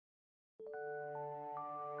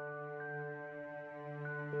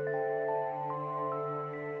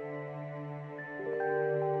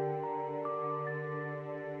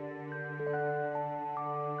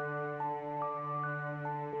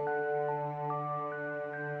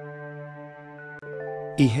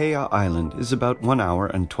Iheya Island is about 1 hour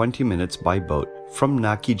and 20 minutes by boat from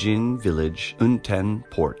Nakijin Village, Unten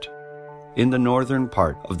Port, in the northern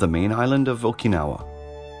part of the main island of Okinawa.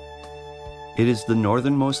 It is the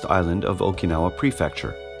northernmost island of Okinawa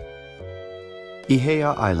Prefecture.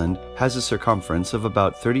 Iheya Island has a circumference of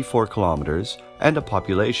about 34 kilometers and a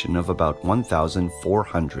population of about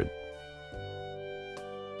 1,400.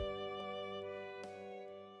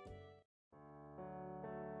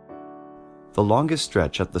 The longest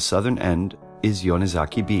stretch at the southern end is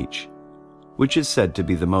Yonezaki Beach, which is said to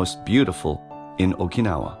be the most beautiful in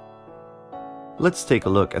Okinawa. Let's take a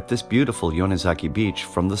look at this beautiful Yonezaki Beach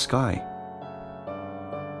from the sky.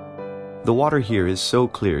 The water here is so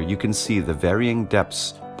clear you can see the varying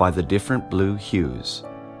depths by the different blue hues.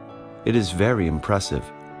 It is very impressive.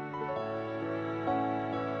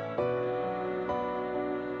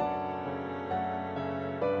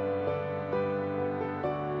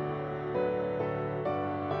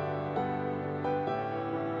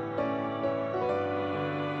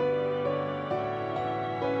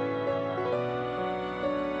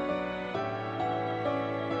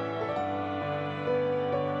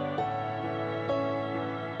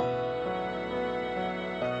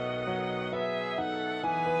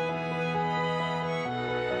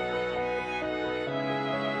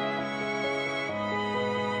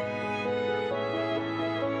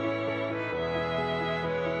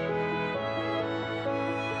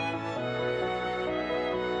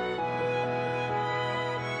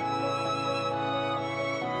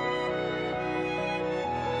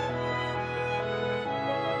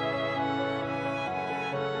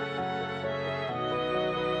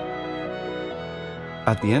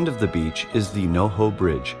 At the end of the beach is the Noho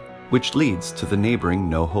Bridge, which leads to the neighboring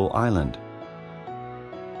Noho Island.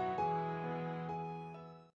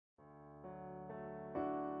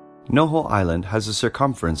 Noho Island has a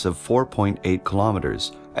circumference of 4.8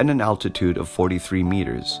 kilometers and an altitude of 43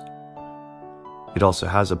 meters. It also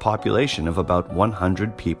has a population of about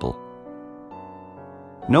 100 people.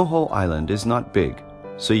 Noho Island is not big,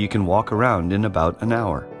 so you can walk around in about an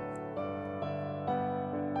hour.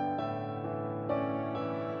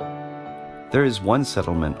 There is one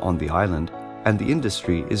settlement on the island, and the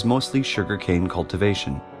industry is mostly sugarcane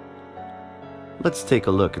cultivation. Let's take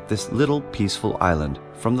a look at this little peaceful island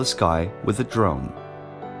from the sky with a drone.